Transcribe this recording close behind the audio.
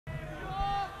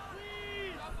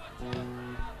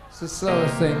It's a slower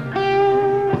thing.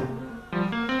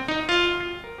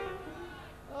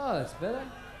 Oh, that's better.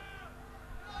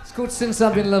 It's called Since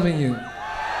I've Been Loving You.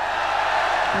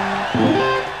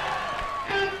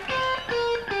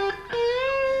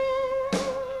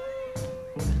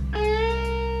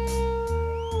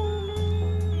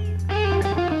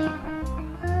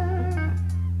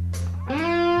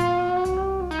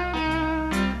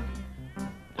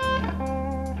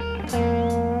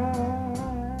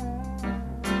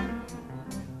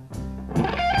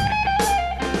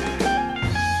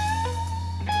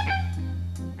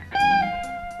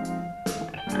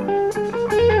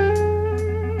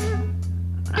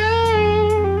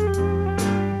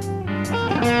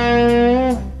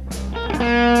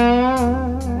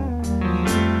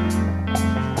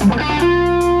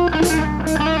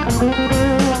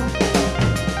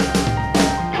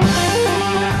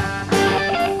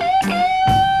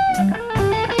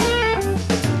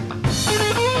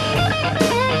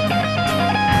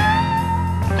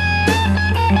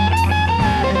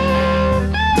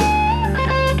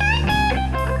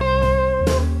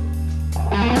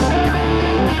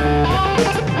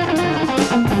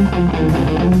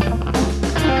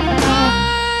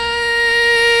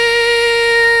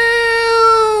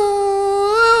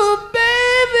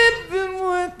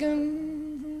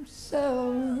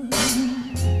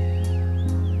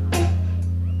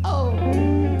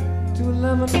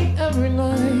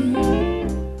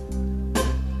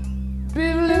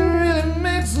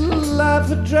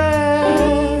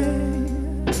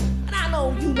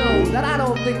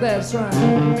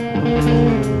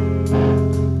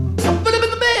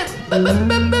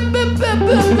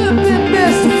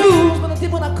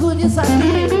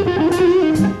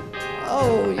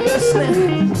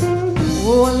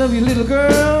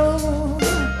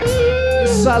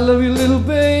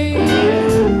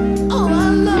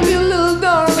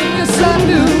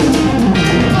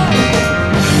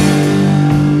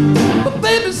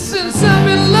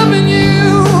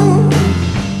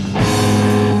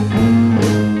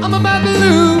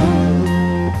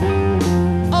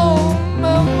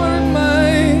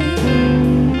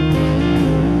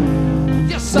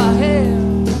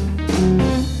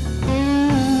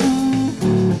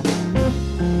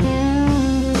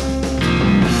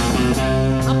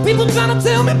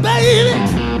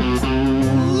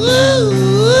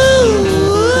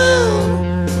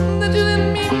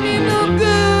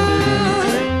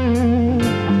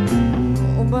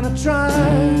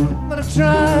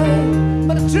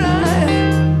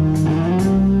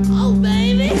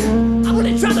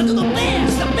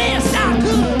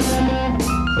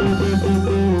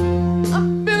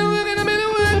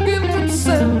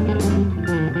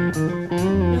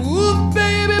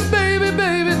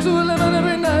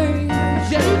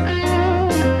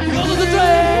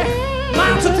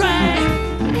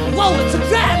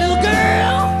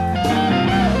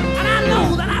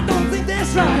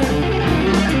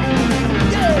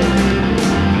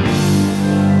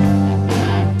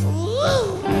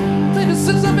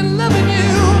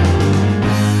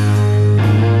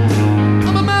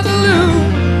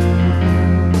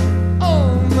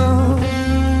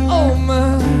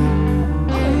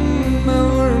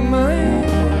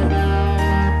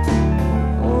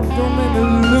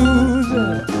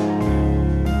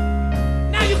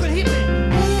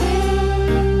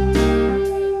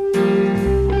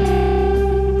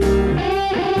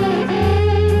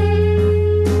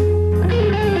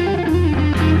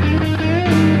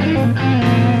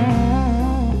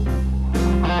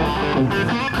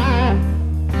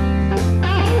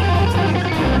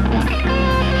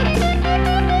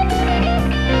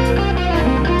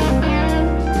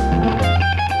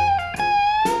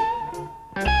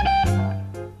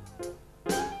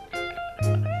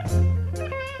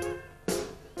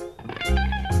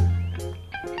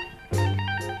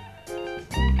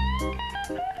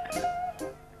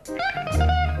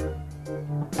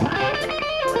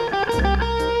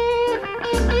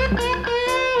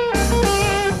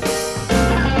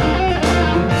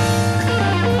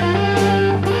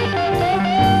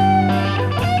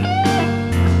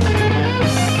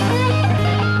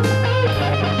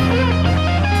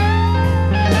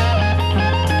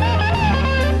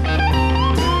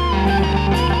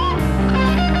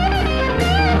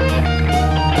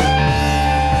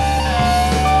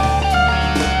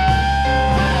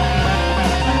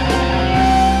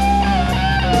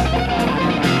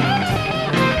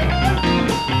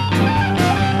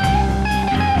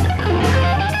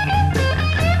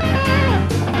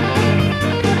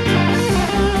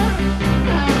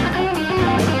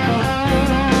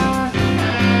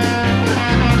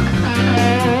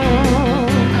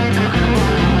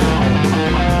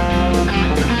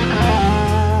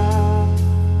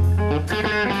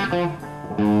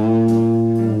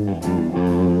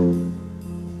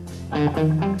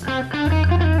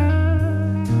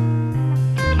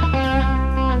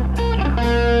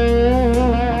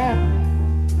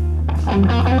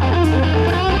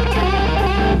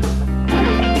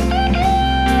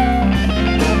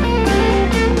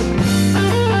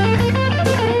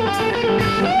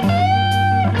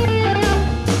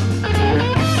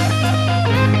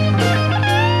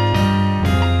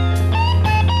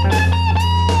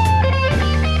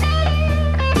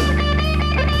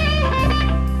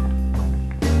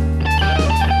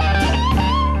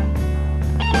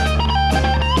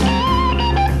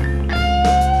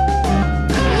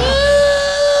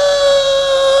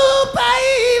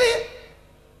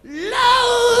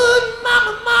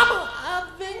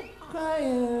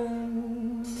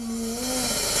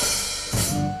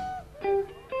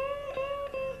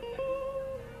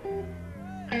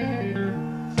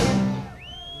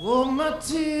 My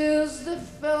tears, they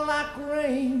fell like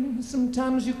rain.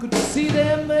 Sometimes you could see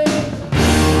them, babe.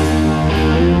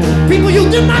 People, you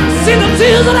did not see the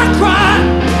tears that I cried.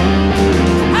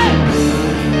 Hey,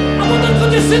 I wonder,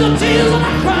 could you see the tears that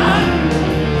I cried?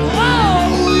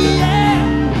 Oh, yeah.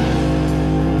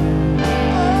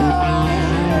 Oh,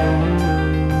 yeah.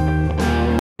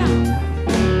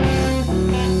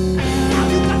 Now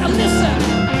you gotta listen.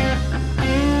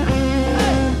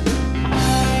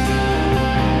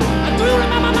 Do you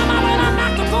remember my mama when I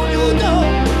knocked upon your door?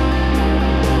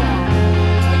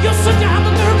 You said you had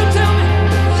the nerve to tell me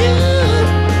you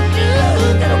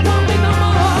didn't want me no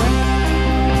more.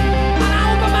 When I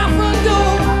opened my front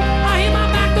door, I hear my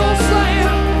back door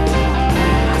slam.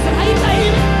 I said, hey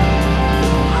baby,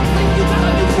 I think you got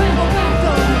a new fangled back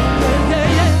door. Yeah,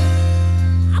 yeah,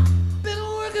 yeah. I've been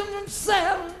working from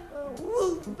 7.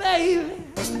 Woo, baby.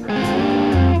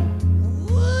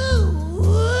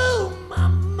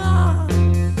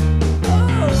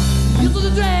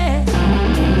 Drag.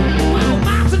 Wow,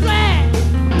 miles of drag.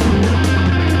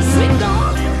 Sweet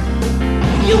darling,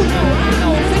 you know I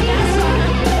don't think that's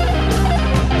right.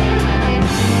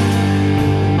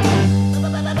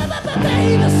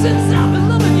 Baby, since I've been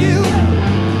loving you,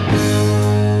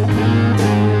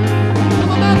 I'm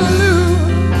about to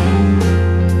lose.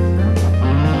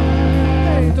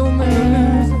 Hey, don't make me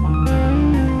lose.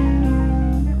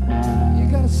 You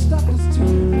gotta stop this tear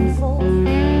from falling.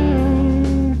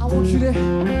 I want you to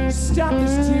stop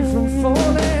this tear from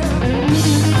falling.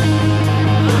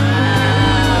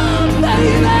 Oh,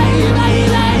 baby, baby,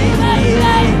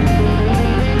 baby.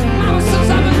 Mama, since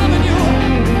I've been loving you,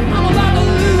 I'm about to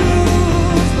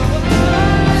lose my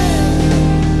mind.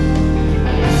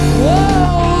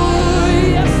 Oh,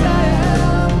 yes I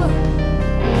am.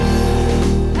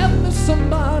 Help me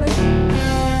somebody.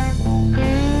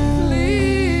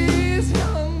 Please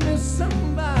help me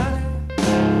somebody.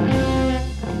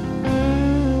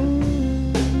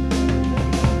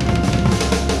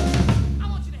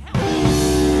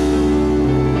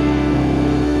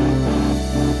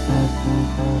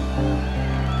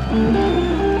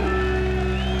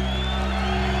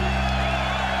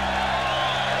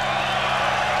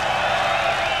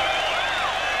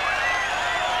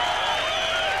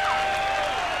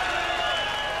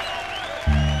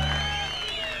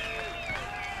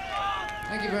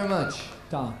 Thank you very much,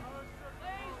 Tom.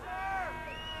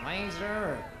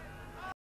 Laser.